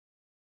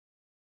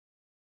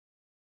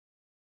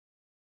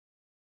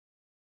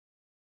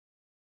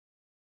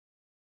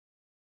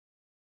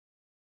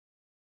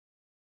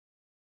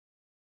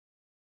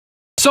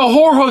So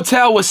Horror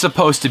Hotel was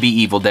supposed to be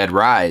Evil Dead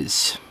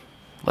Rise.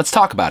 Let's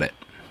talk about it.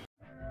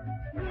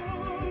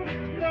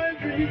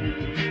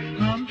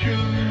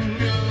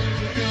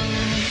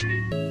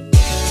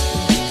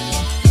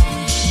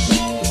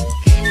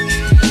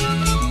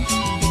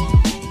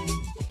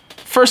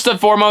 First and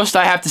foremost,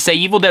 I have to say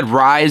Evil Dead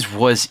Rise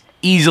was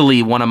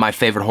easily one of my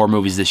favorite horror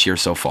movies this year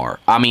so far.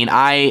 I mean,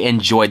 I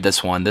enjoyed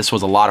this one. This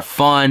was a lot of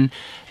fun.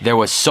 There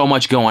was so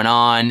much going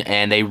on,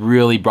 and they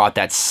really brought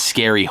that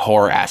scary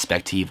horror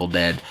aspect to Evil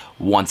Dead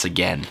once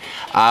again.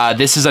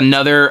 This is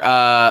another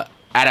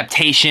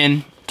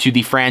adaptation to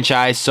the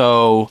franchise,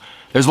 so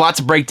there's lots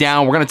to break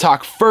down. We're going to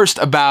talk first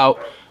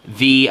about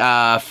the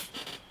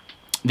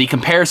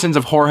comparisons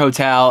of Horror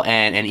Hotel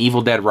and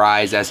Evil Dead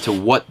Rise as to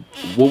what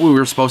we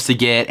were supposed to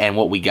get and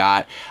what we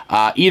got.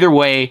 Either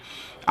way,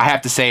 I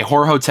have to say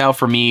Horror Hotel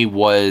for me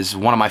was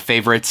one of my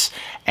favorites,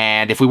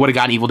 and if we would have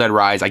gotten Evil Dead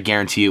Rise, I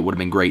guarantee it would have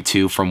been great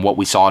too from what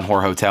we saw in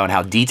Horror Hotel and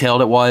how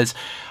detailed it was.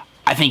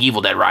 I think Evil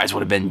Dead Rise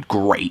would have been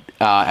great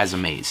as a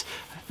maze.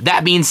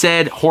 That being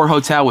said, Horror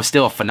Hotel was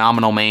still a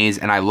phenomenal maze,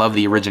 and I love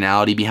the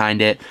originality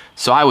behind it,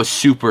 so I was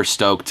super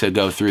stoked to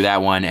go through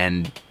that one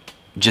and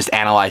just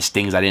analyze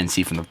things I didn't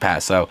see from the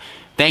past. So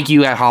thank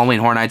you at Halloween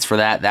Horror Nights for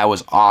that. That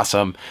was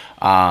awesome,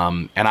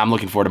 and I'm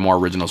looking forward to more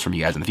originals from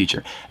you guys in the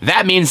future.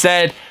 That being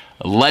said,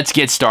 let's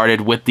get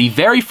started with the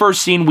very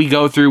first scene we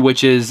go through,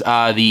 which is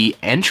the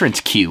entrance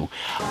queue.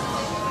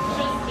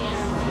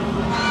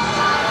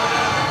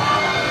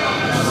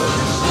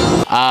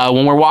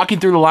 When we're walking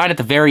through the line at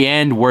the very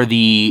end where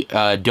the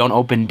Don't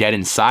Open Dead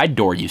Inside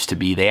door used to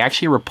be, they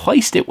actually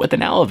replaced it with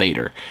an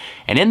elevator.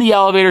 And in the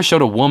elevator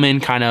showed a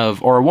woman kind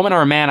of, or a woman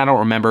or a man, I don't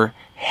remember,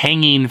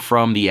 hanging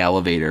from the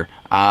elevator.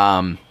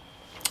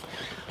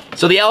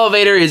 So the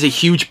elevator is a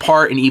huge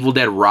part in Evil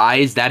Dead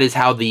Rise. That is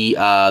how the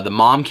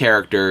mom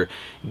character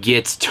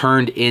gets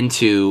turned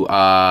into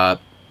a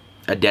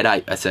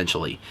deadite,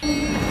 essentially.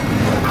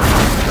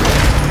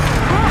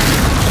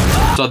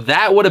 So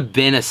that would have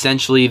been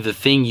essentially the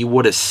thing you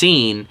would have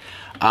seen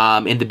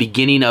in the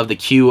beginning of the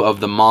queue of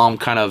the mom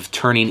kind of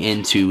turning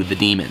into the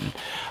demon.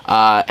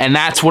 And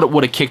that's what it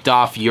would have kicked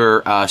off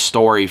your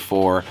story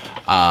for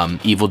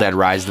Evil Dead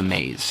Rise the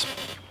Maze.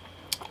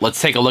 Let's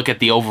take a look at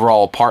the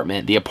overall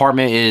apartment. The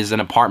apartment is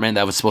an apartment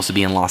that was supposed to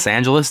be in Los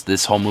Angeles.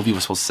 This whole movie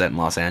was supposed to set in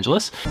Los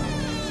Angeles.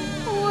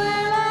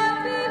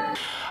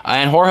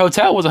 And Horror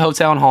Hotel was a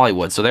hotel in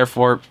Hollywood, so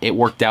therefore it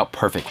worked out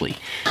perfectly.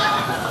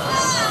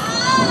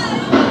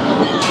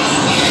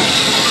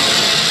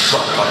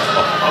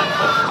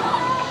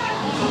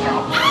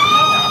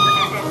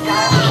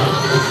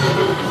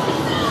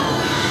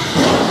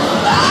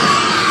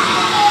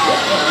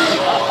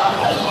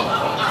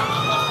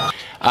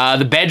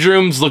 The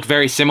bedrooms look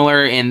very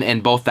similar in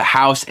both the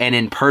house and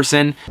in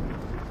person.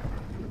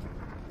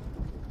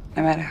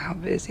 No matter how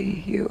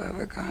busy you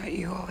ever got,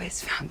 you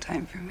always found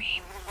time for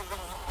me.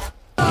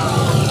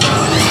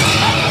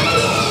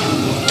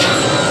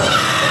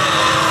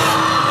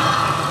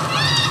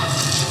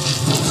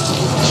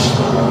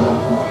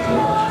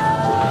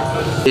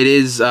 It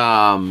is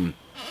a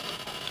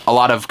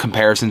lot of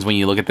comparisons when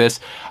you look at this.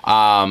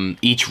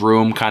 Each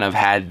room kind of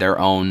had their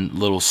own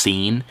little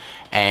scene,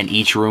 and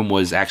each room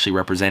was actually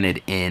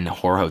represented in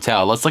Horror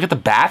Hotel. Let's look at the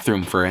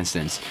bathroom, for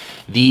instance.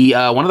 The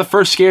one of the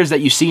first scares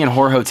that you see in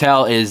Horror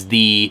Hotel is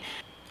the,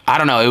 I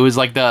don't know, it was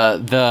like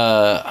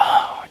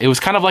it was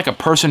kind of like a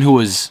person who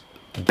was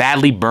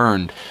badly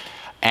burned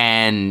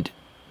and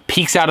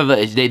peeks out of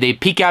the, they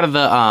peek out of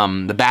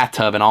the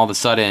bathtub, and all of a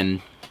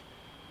sudden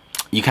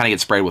you kind of get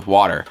sprayed with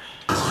water.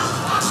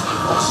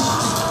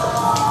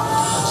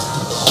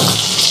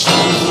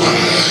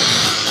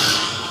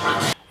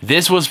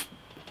 This was,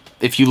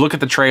 if you look at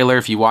the trailer,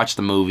 if you watch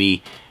the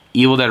movie,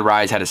 Evil Dead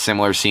Rise had a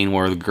similar scene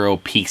where the girl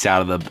peeks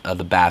out of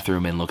the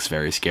bathroom and looks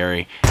very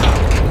scary.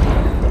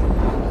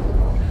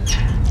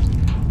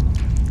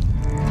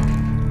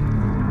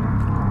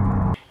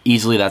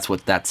 Easily, that's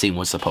what that scene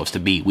was supposed to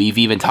be. We've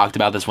even talked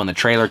about this when the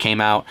trailer came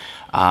out,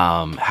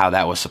 how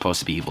that was supposed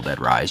to be Evil Dead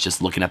Rise.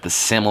 Just looking at the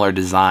similar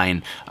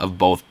design of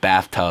both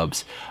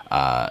bathtubs,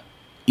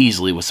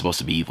 easily was supposed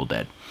to be Evil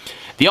Dead.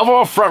 The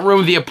overall front room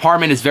of the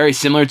apartment is very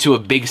similar to a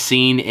big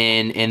scene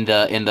in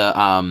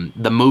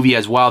the movie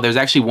as well. There's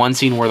actually one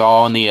scene where they're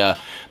all in the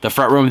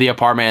front room of the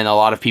apartment, and a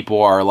lot of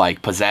people are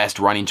like possessed,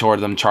 running toward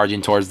them,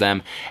 charging towards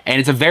them.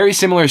 And it's a very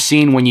similar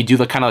scene when you do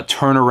the kind of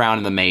turnaround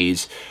in the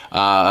maze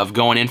of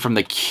going in from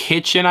the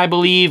kitchen, I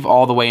believe,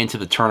 all the way into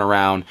the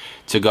turnaround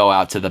to go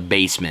out to the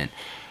basement.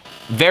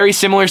 Very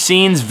similar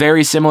scenes,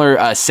 very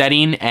similar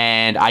setting,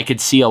 and I could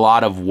see a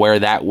lot of where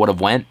that would have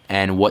went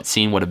and what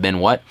scene would have been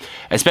what.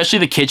 Especially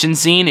the kitchen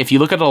scene. If you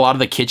look at a lot of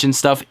the kitchen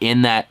stuff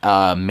in that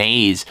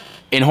maze,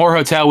 in Horror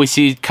Hotel, we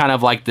see kind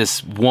of like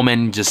this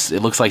woman, just, it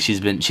looks like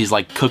she's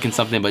like cooking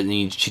something, but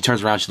then she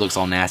turns around, she looks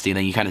all nasty, and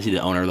then you kind of see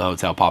the owner of the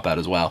hotel pop out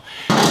as well.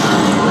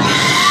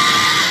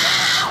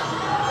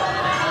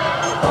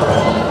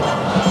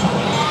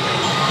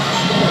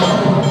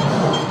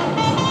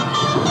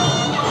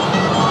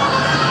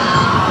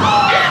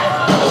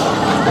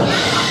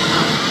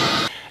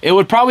 It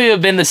would probably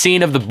have been the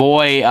scene of the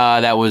boy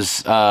that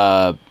was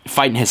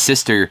fighting his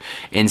sister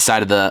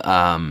inside of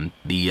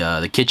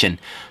the kitchen.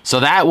 So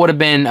that would have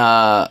been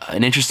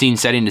an interesting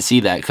setting to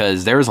see that,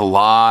 because there's a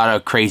lot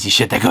of crazy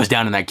shit that goes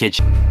down in that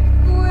kitchen.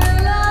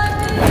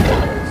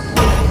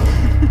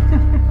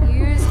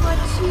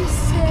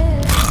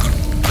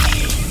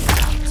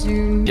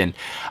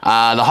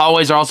 The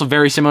hallways are also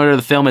very similar to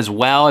the film as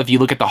well. If you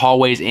look at the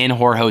hallways in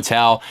Horror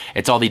Hotel,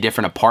 it's all the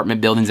different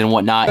apartment buildings and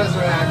whatnot.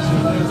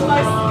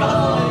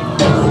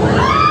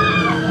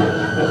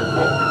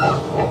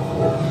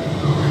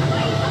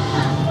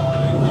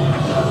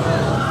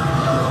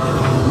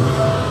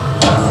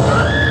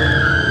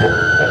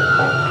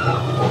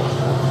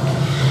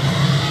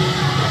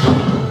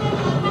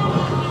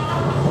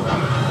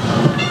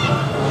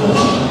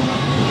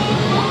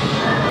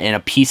 And a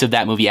piece of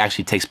that movie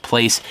actually takes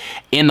place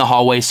in the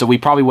hallway, so we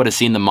probably would have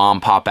seen the mom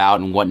pop out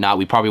and whatnot.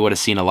 We probably would have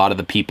seen a lot of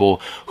the people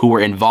who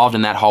were involved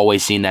in that hallway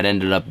scene that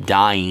ended up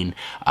dying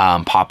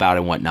pop out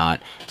and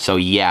whatnot. So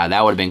yeah,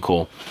 that would have been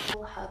cool.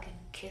 A hug and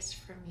kiss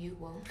from you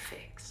won't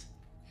fix.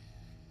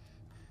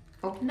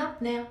 Open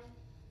up now.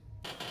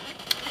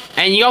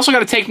 And you also got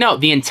to take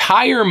note, the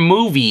entire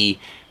movie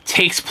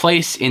takes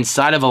place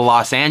inside of a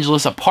Los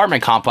Angeles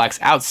apartment complex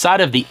outside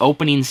of the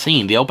opening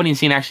scene. The opening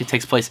scene actually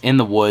takes place in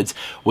the woods,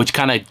 which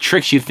kind of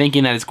tricks you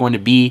thinking that it's going to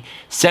be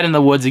set in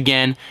the woods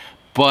again,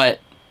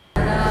 but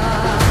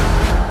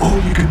all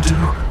you can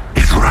do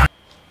is run.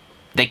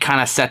 They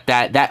kind of set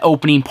that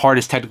opening part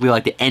is technically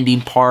like the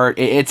ending part.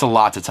 It's a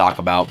lot to talk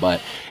about, but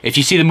if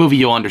you see the movie,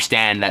 you'll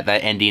understand that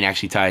that ending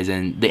actually ties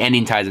in. The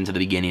ending ties into the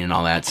beginning and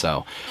all that,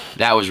 so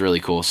that was really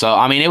cool. So,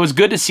 I mean, it was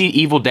good to see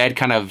Evil Dead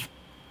kind of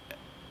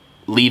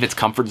leave its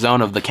comfort zone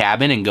of the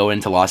cabin and go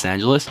into Los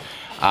Angeles.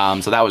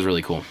 So that was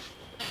really cool.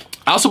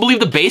 I also believe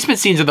the basement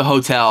scenes of the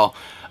hotel,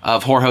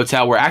 of Horror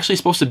Hotel, were actually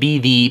supposed to be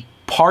the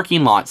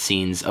parking lot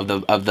scenes of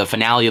the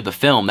finale of the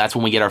film. That's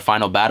when we get our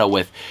final battle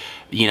with,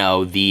 you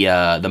know,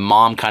 the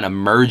mom kind of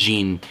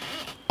merging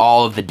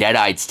all of the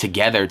Deadites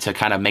together to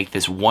kind of make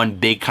this one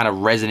big kind of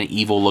Resident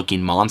Evil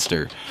looking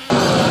monster.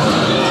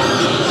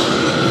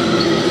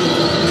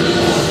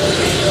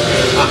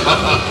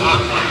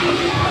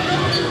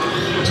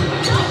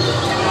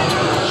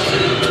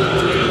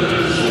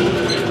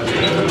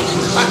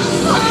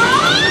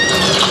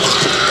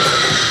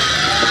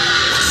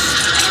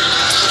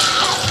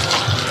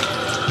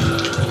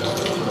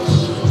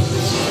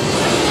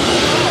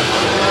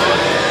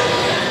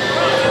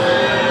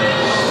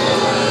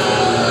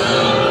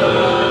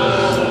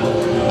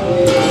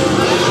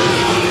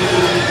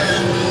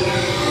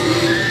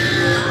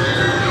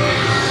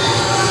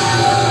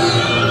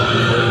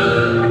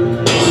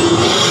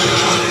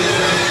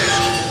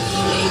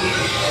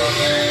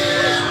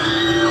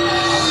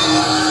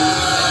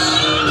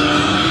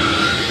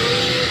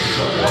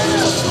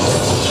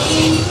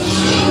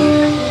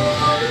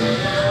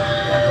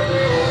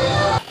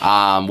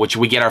 Which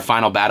we get our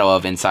final battle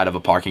of inside of a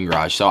parking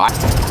garage. So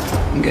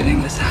I'm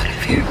getting this out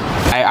of here.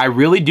 I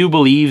really do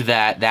believe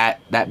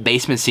that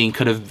basement scene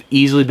could have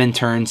easily been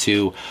turned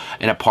to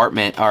an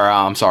apartment, or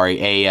I'm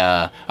sorry,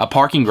 a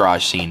parking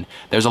garage scene.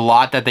 There's a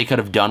lot that they could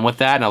have done with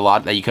that, and a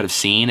lot that you could have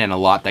seen, and a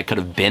lot that could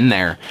have been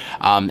there.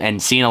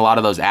 And seeing a lot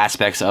of those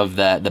aspects of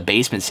the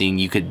basement scene,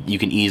 you can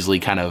easily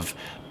kind of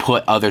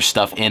put other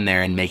stuff in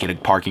there and make it a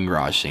parking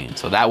garage scene.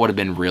 So that would have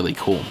been really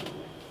cool.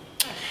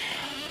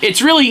 It's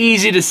really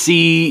easy to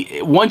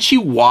see, once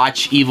you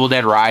watch Evil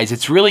Dead Rise,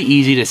 it's really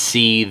easy to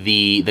see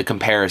the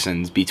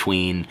comparisons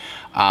between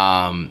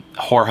Horror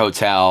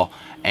Hotel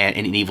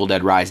and Evil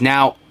Dead Rise.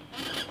 Now,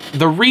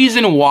 the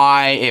reason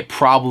why it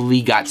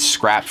probably got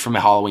scrapped from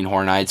Halloween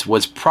Horror Nights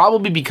was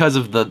probably because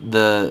of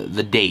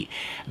the date.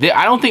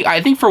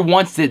 I think for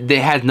once that it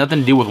had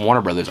nothing to do with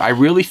Warner Brothers. I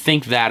really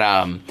think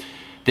that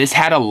this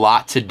had a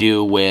lot to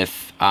do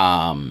with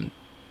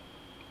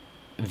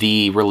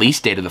the release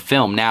date of the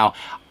film. Now,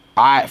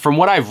 from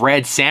what I've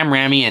read, Sam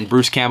Raimi and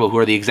Bruce Campbell, who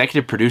are the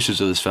executive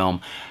producers of this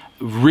film,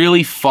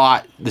 really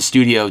fought the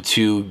studio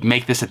to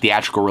make this a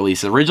theatrical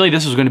release. Originally,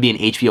 this was going to be an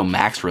HBO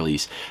Max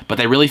release, but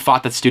they really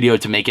fought the studio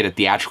to make it a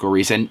theatrical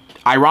release. And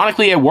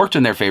ironically, it worked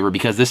in their favor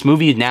because this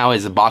movie now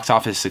is a box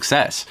office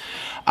success.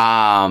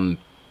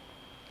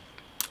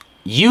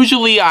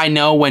 Usually, I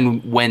know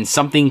when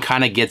something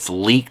kind of gets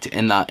leaked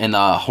in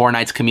the Horror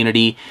Nights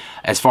community,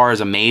 as far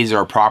as a maze or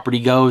a property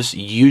goes,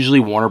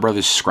 usually Warner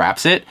Brothers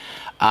scraps it.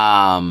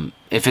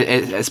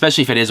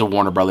 Especially if it is a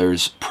Warner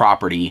Brothers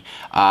property.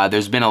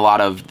 There's been a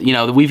lot of, you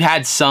know, we've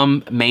had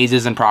some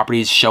mazes and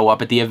properties show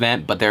up at the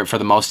event, but they're, for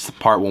the most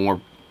part, when we're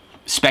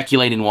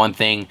speculating one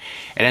thing,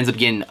 it ends up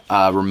getting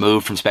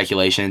removed from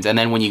speculations. And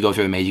then when you go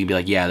through the maze, you can be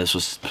like, yeah, this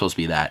was supposed to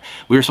be that.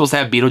 We were supposed to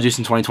have Beetlejuice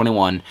in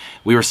 2021.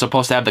 We were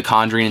supposed to have The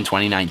Conjuring in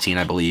 2019,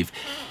 I believe.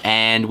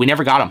 And we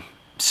never got them.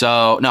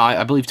 So, no,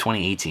 I believe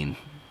 2018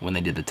 when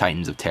they did the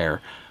Titans of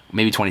Terror.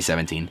 Maybe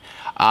 2017.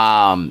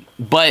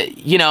 But,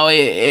 you know,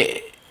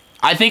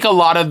 I think a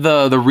lot of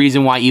the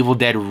reason why Evil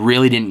Dead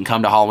really didn't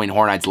come to Halloween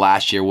Horror Nights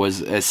last year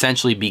was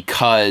essentially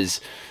because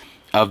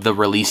of the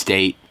release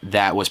date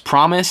that was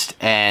promised,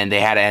 and they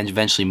had to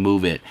eventually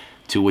move it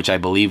to, which I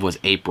believe was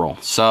April.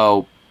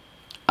 So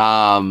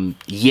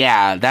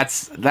yeah,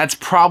 that's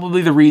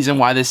probably the reason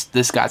why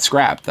this got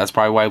scrapped. That's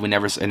probably why it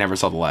never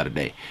saw the light of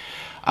day.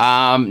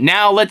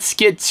 Now let's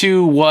get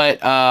to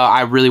what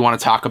I really want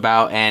to talk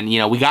about. And, you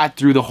know, we got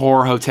through the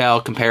horror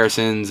hotel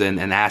comparisons and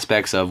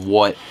aspects of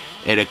what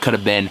it could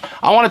have been.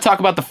 I want to talk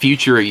about the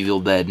future of Evil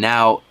Dead.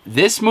 Now,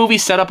 this movie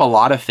set up a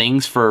lot of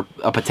things for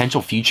a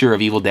potential future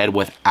of Evil Dead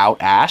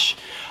without Ash.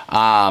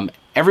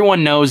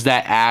 Everyone knows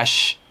that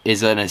Ash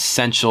is an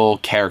essential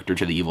character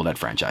to the Evil Dead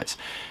franchise.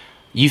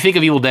 You think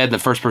of Evil Dead, the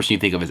first person you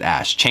think of is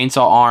Ash.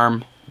 Chainsaw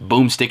arm,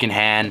 boomstick in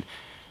hand,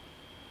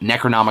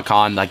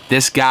 Necronomicon. Like,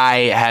 this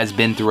guy has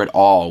been through it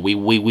all.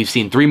 We've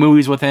seen 3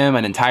 movies with him,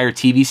 an entire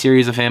TV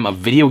series of him, a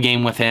video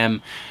game with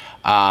him,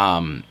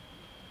 and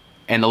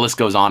the list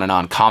goes on and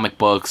on. Comic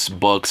books,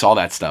 all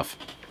that stuff.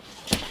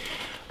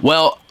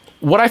 Well,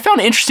 what I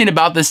found interesting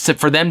about this,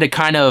 for them to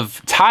kind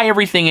of tie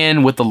everything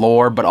in with the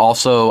lore, but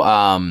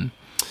also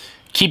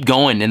keep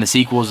going in the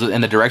sequels in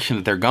the direction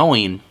that they're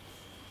going,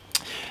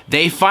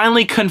 they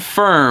finally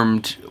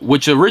confirmed,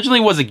 which originally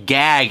was a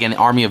gag in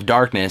Army of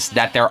Darkness,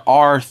 that there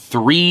are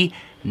 3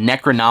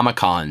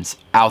 Necronomicons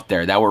out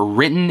there that were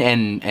written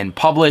and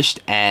published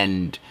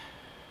and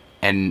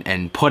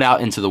put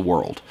out into the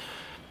world.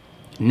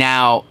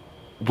 Now,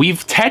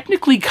 we've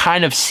technically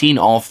kind of seen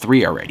all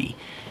 3 already.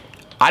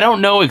 I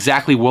don't know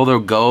exactly where they'll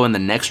go in the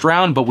next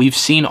round, but we've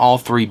seen all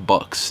 3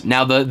 books.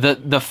 Now,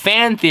 the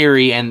fan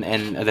theory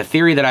and the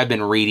theory that I've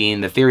been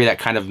reading, the theory that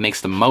kind of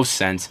makes the most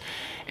sense,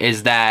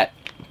 is that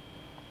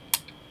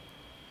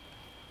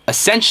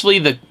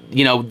essentially,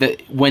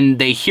 when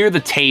they hear the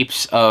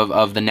tapes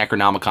of the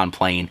Necronomicon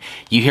playing,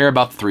 you hear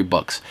about the 3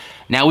 books.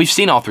 Now, we've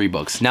seen all 3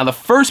 books. Now, the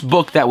first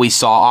book that we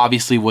saw,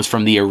 obviously, was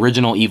from the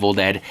original Evil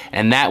Dead,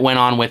 and that went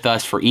on with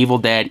us for Evil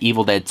Dead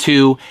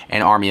 2,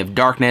 and Army of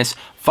Darkness,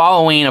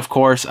 following, of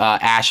course,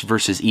 Ash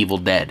vs. Evil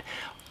Dead.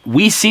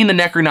 We've seen the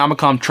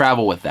Necronomicon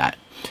travel with that.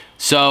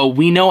 So,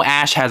 we know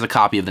Ash has a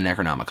copy of the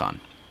Necronomicon.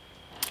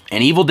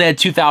 And Evil Dead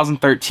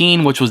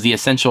 2013, which was the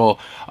essential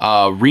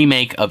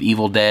remake of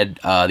Evil Dead,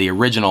 the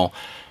original,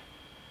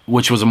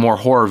 which was a more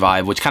horror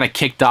vibe, which kind of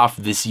kicked off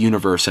this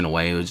universe in a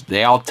way.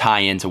 They all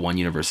tie into one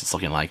universe, it's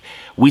looking like.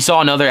 We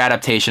saw another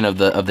adaptation of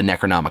the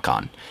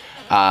Necronomicon.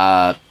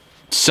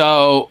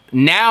 So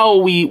now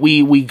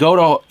we go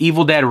to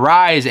Evil Dead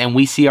Rise, and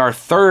we see our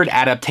 3rd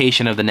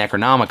adaptation of the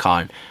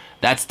Necronomicon.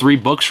 That's 3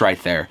 books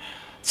right there.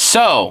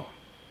 So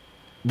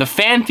the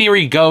fan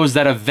theory goes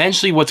that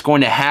eventually what's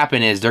going to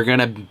happen is they're going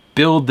to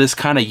build this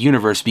kind of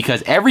universe,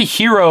 because every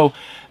hero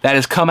that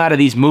has come out of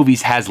these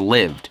movies has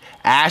lived.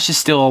 Ash is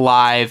still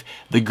alive,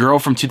 the girl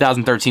from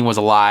 2013 was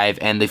alive,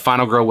 and the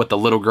final girl with the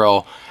little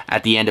girl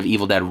at the end of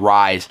Evil Dead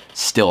Rise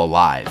still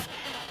alive.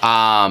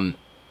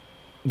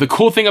 The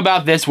cool thing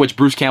about this, which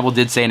Bruce Campbell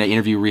did say in an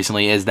interview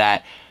recently, is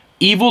that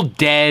Evil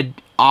Dead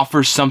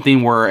offers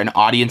something where an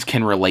audience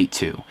can relate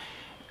to.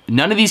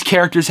 None of these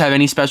characters have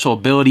any special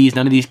abilities.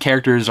 None of these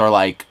characters are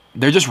like,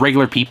 they're just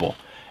regular people.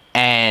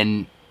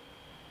 And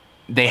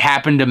they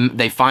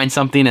find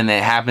something and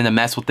they happen to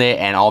mess with it,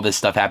 and all this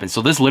stuff happens.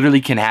 So this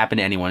literally can happen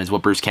to anyone, is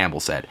what Bruce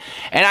Campbell said.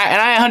 And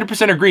I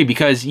 100% agree,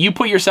 because you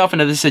put yourself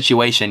into this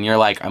situation, you're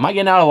like, am I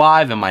getting out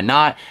alive? Am I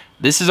not?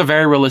 This is a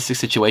very realistic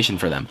situation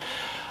for them.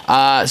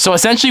 So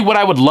essentially what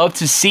I would love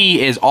to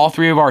see is all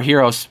 3 of our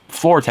heroes,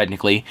 4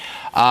 technically,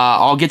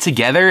 all get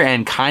together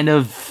and kind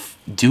of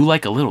do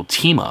like a little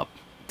team up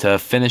to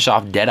finish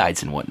off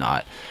Deadites and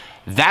whatnot.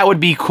 That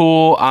would be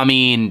cool. I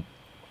mean,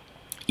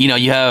 you know,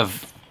 you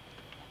have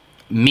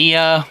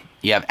Mia,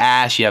 you have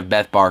Ash, you have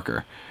Beth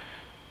Barker.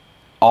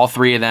 All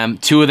 3 of them.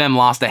 2 of them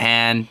lost a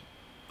hand.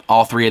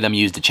 All 3 of them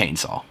used a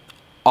chainsaw.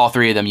 All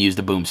 3 of them used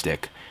a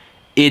boomstick.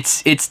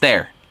 It's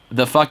there.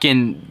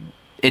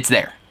 It's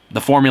there.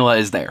 The formula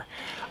is there.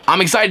 I'm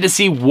excited to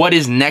see what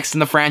is next in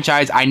the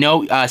franchise. I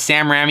know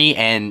Sam Raimi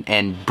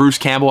and Bruce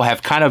Campbell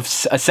have kind of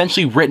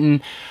essentially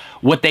written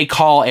what they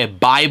call a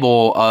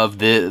Bible of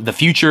the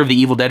future of the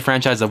Evil Dead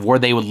franchise, of where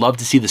they would love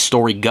to see the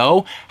story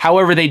go.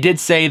 However, they did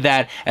say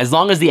that as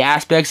long as the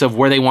aspects of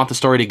where they want the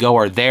story to go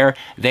are there,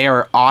 they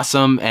are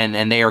awesome,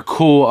 and they are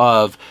cool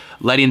of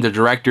letting the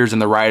directors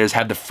and the writers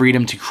have the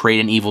freedom to create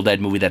an Evil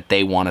Dead movie that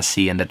they want to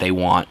see and that they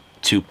want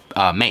to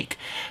make.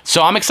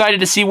 So I'm excited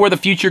to see where the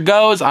future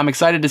goes. I'm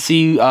excited to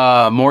see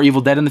more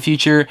Evil Dead in the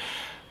future.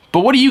 But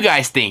what do you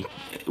guys think?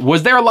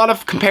 Was there a lot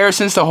of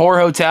comparisons to Horror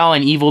Hotel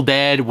and Evil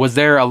Dead? What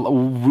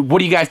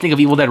do you guys think of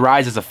Evil Dead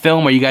Rise as a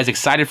film? Are you guys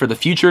excited for the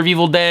future of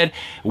Evil Dead?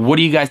 What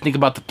do you guys think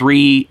about the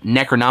 3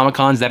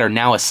 Necronomicons that are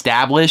now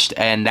established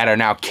and that are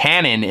now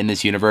canon in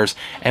this universe?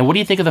 And what do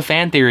you think of the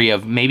fan theory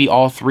of maybe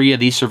all 3 of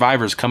these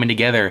survivors coming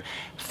together,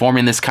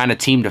 forming this kind of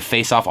team to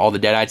face off all the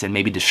Deadites and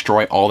maybe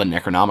destroy all the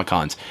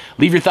Necronomicons?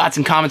 Leave your thoughts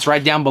and comments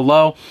right down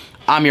below.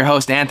 I'm your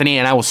host, Anthony,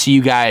 and I will see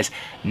you guys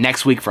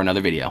next week for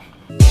another video.